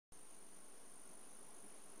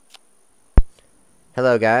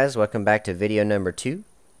Hello guys, welcome back to video number 2,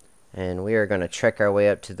 and we are going to trek our way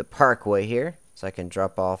up to the parkway here so I can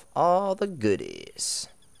drop off all the goodies,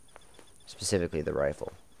 specifically the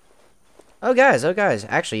rifle. Oh guys,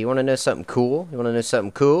 actually you want to know something cool? You want to know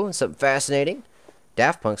something cool and something fascinating?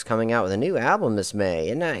 Daft Punk's coming out with a new album this May.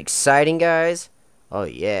 Isn't that exciting, guys? Oh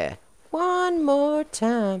yeah. One more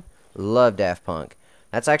time. Love Daft Punk.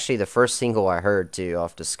 That's actually the first single I heard too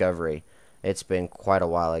off Discovery. It's been quite a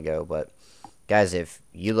while ago, but guys, if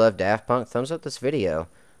you love Daft Punk, thumbs up this video.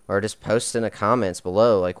 Or just post in the comments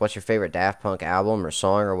below, like, what's your favorite Daft Punk album or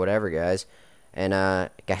song or whatever, guys. And,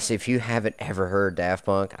 guys, if you haven't ever heard Daft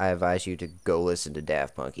Punk, I advise you to go listen to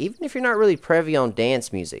Daft Punk. Even if you're not really privy on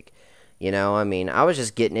dance music. You know, I mean, I was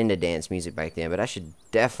just getting into dance music back then, but I should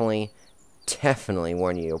definitely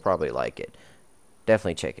warn you, you'll probably like it.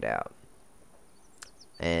 Definitely check it out.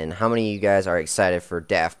 And how many of you guys are excited for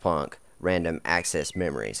Daft Punk Random Access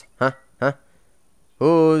Memories? Huh?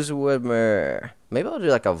 Who's Whitmer? Maybe I'll do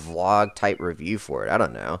like a vlog type review for it. I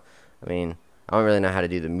don't know. I mean, I don't really know how to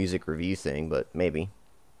do the music review thing, but maybe.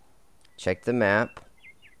 Check the map.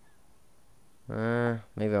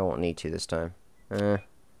 Maybe I won't need to this time.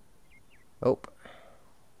 Oh.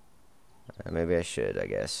 Maybe I should, I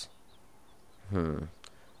guess. We're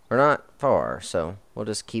not far, so we'll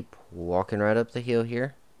just keep walking right up the hill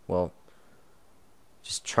here. Well,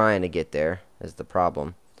 just trying to get there is the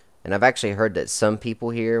problem. And I've actually heard that some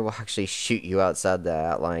people here will actually shoot you outside the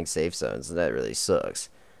outlying safe zones, and that really sucks.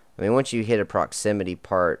 I mean, once you hit a proximity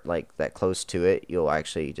part like that close to it, you'll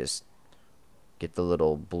actually just get the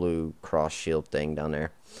little blue cross shield thing down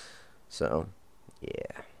there. So,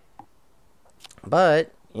 yeah.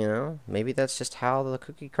 But, you know, maybe that's just how the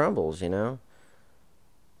cookie crumbles, you know?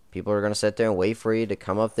 People are going to sit there and wait for you to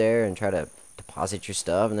come up there and try to deposit your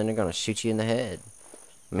stuff, and then they're going to shoot you in the head.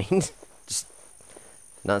 I mean, just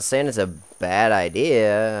not saying it's a bad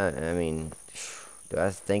idea. I mean, do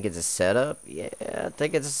I think it's a setup? Yeah, I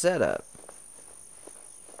think it's a setup.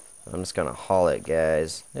 I'm just gonna haul it,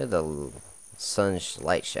 guys. There's the sun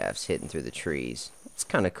light shafts hitting through the trees. It's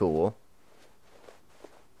kind of cool.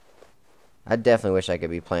 I definitely wish I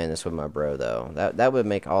could be playing this with my bro, though. That would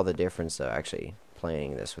make all the difference, though, actually,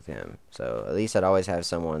 playing this with him. So at least I'd always have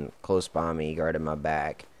someone close by me guarding my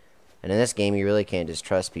back. And in this game, you really can't just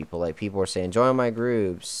trust people. Like, people are saying, join my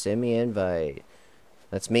group, send me an invite.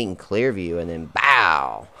 Let's meet in Clearview, and then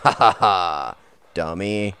bow. Ha ha ha.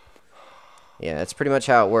 Dummy. Yeah, that's pretty much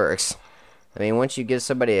how it works. I mean, once you give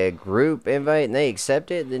somebody a group invite and they accept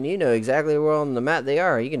it, then you know exactly where on the map they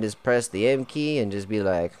are. You can just press the M key and just be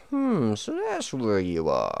like, so that's where you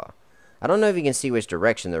are. I don't know if you can see which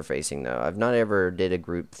direction they're facing, though. I've not ever did a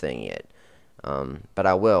group thing yet. But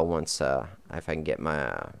I will once, if I can get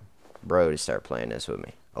my bro to start playing this with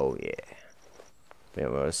me. Oh yeah. Yeah,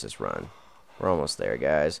 well, let's just run. We're almost there,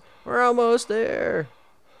 guys. We're almost there.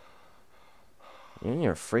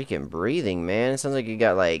 You're freaking breathing, man. It sounds like you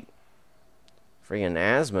got like freaking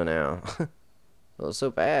asthma now. Feels so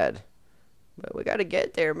bad. But we gotta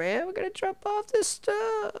get there, man. We gotta drop off this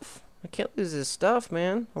stuff. I can't lose this stuff,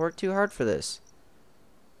 man. I worked too hard for this.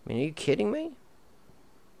 I mean, are you kidding me?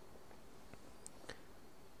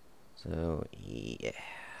 So yeah.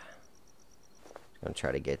 I'm gonna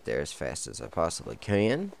try to get there as fast as I possibly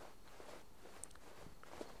can.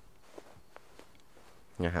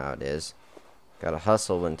 You know how it is. Gotta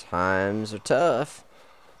hustle when times are tough.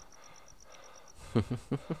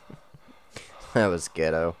 That was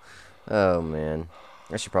ghetto. Oh man.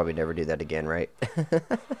 I should probably never do that again, right?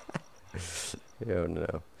 Oh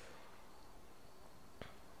no.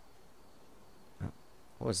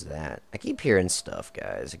 What was that? I keep hearing stuff,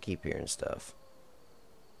 guys. I keep hearing stuff.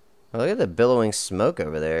 Oh, look at the billowing smoke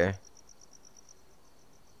over there.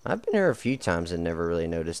 I've been here a few times and never really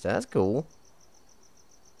noticed that. That's cool.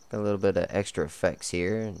 Got a little bit of extra effects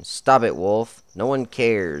here. And stop it, wolf. No one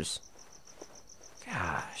cares.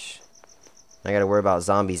 Gosh. I gotta worry about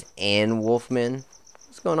zombies and wolfmen.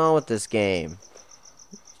 What's going on with this game?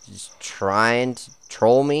 Just trying to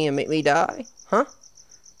troll me and make me die? Huh?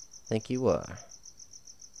 Think you are.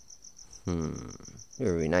 You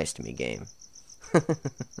were really nice to me, game.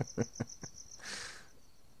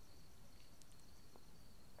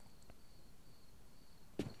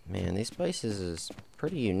 Man, these places is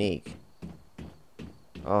pretty unique.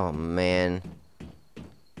 Oh man,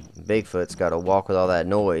 Bigfoot's got to walk with all that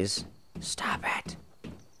noise. Stop it!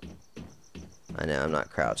 I know I'm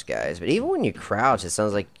not crouched, guys, but even when you crouch, it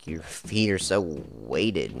sounds like your feet are so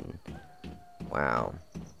weighted. And wow.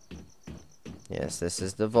 Yes, this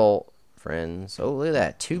is the vault, friends. Oh, look at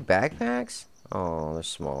that, 2 backpacks. Oh, they're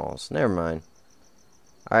smalls. Never mind.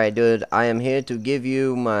 Alright, dude, I am here to give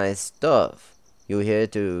you my stuff. You here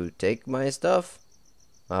to take my stuff?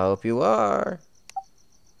 I hope you are.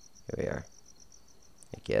 Here we are.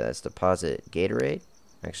 Heck yeah, that's deposit Gatorade.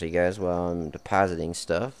 Actually, guys, while I'm depositing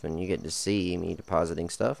stuff, and you get to see me depositing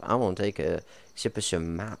stuff, I'm gonna take a sip of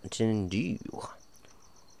some Mountain Dew.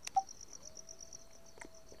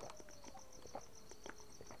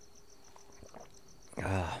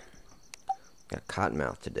 Got cotton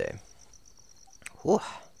mouth today. Whew.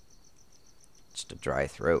 Just a dry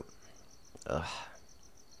throat. Ugh.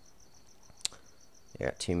 I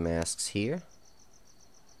got 2 masks here.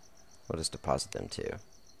 We'll just deposit them too.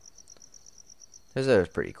 Those are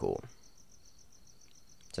pretty cool.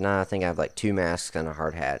 So now I think I have like 2 masks and a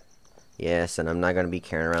hard hat. Yes, and I'm not going to be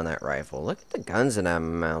carrying around that rifle. Look at the guns that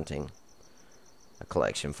I'm mounting a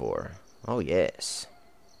collection for. Oh yes.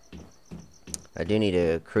 I do need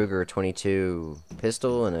a Kruger 22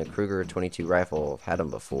 pistol and a Kruger 22 rifle. I've had them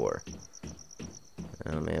before.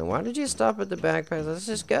 Oh man, why did you stop at the backpack? Let's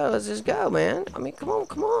just go, man. I mean, come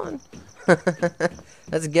on.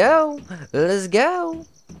 Let's go.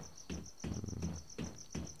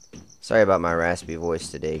 Sorry about my raspy voice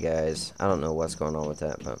today, guys. I don't know what's going on with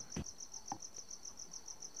that, but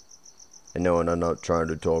I know, and I'm not trying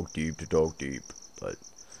to talk deep, but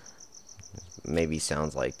maybe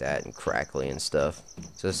sounds like that and crackly and stuff.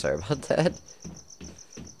 So sorry about that.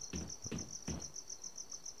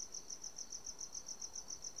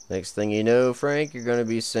 Next thing you know, Frank, you're gonna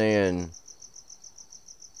be saying,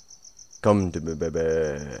 "Come to me, baby."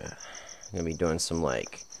 I'm gonna be doing some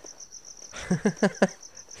like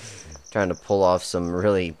trying to pull off some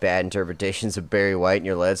really bad interpretations of Barry White in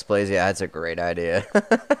your Let's Plays. Yeah, that's a great idea.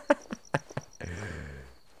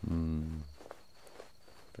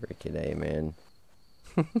 Freaking A, man.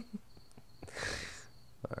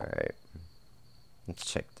 Alright.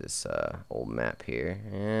 Let's check this old map here.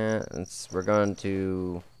 Yeah, we're going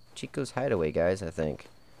to Chico's Hideaway, guys, I think.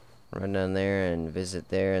 Run down there and visit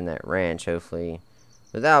there in that ranch, hopefully,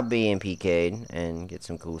 without being PK'd, and get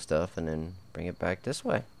some cool stuff, and then bring it back this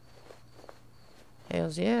way.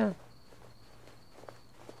 Hells yeah.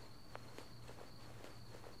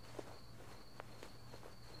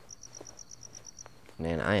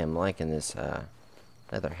 Man, I am liking this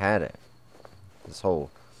leather hat. This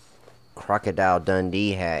whole Crocodile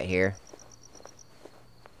Dundee hat here.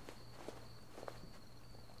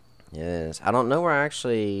 Yes, I don't know where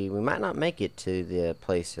we might not make it to the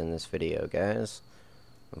place in this video, guys,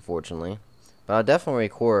 unfortunately. But I'll definitely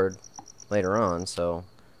record later on, so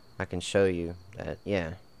I can show you that,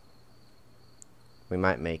 yeah, we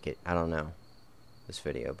might make it. I don't know, this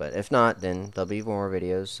video. But if not, then there'll be more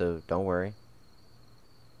videos, so don't worry.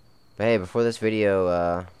 But hey, before this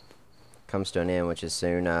video comes to an end, which is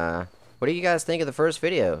soon, what do you guys think of the first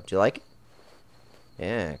video? Did you like it?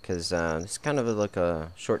 Yeah, because it's kind of like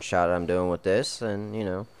a short shot I'm doing with this, and, you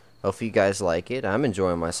know, hopefully you guys like it. I'm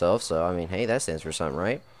enjoying myself, so, I mean, hey, that stands for something,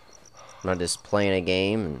 right? I'm not just playing a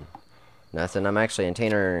game and nothing. I'm actually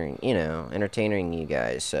entertaining you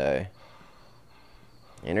guys, so,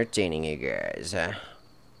 entertaining you guys.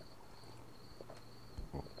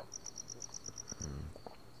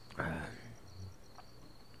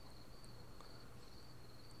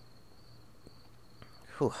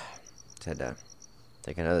 Whew. Just had to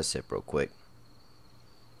take another sip real quick.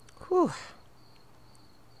 Whew.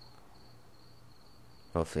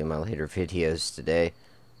 Hopefully in my later videos today,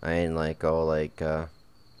 I ain't like all like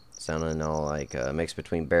sounding all like a mix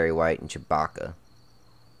between Barry White and Chewbacca.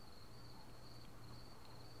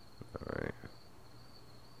 Alright.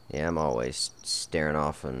 Yeah, I'm always staring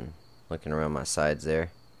off and looking around my sides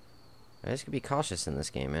there. I just gotta be cautious in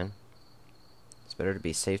this game, man. It's better to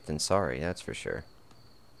be safe than sorry, that's for sure.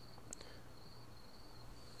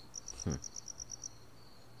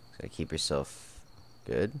 Gotta keep yourself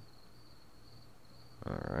good.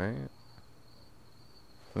 Alright.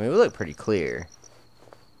 I mean, we look pretty clear.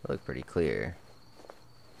 I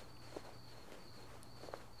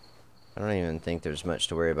don't even think there's much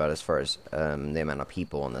to worry about as far as the amount of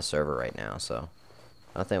people on the server right now, so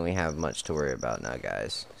I don't think we have much to worry about now,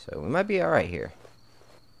 guys. So we might be alright here.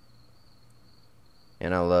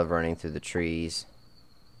 And I love running through the trees.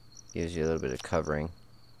 Gives you a little bit of covering.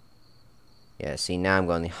 Yeah, see, now I'm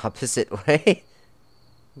going the opposite way.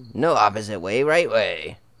 No opposite way, right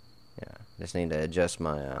way. Yeah, just need to adjust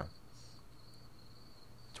my, to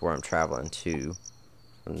where I'm traveling to,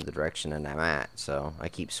 from the direction that I'm at. So, I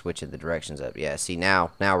keep switching the directions up. Yeah, see,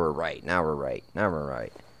 now we're right. Now we're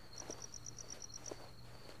right.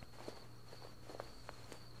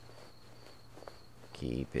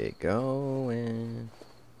 Keep it going.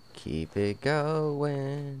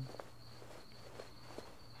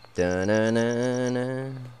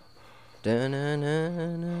 Da-na-na-na.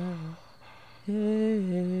 Da-na-na-na. Hey,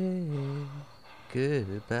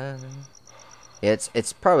 goodbye. Yeah,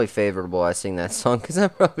 it's probably favorable I sing that song because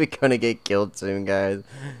I'm probably gonna get killed soon, guys.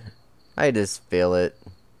 I just feel it.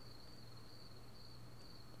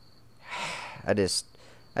 I just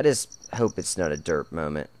hope it's not a derp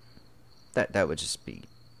moment. That would just be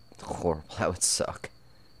horrible. That would suck.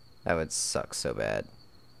 That would suck so bad.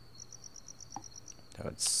 That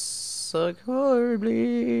would suck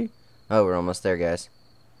horribly. Oh, we're almost there, guys.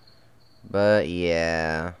 But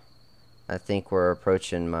yeah, I think we're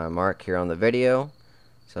approaching my mark here on the video.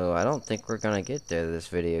 So I don't think we're gonna get there this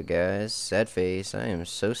video, guys. Sad face. I am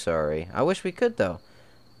so sorry. I wish we could though.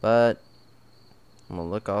 But I'm gonna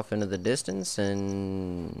look off into the distance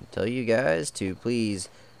and tell you guys to please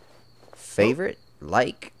favorite,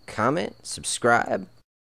 like, comment, subscribe,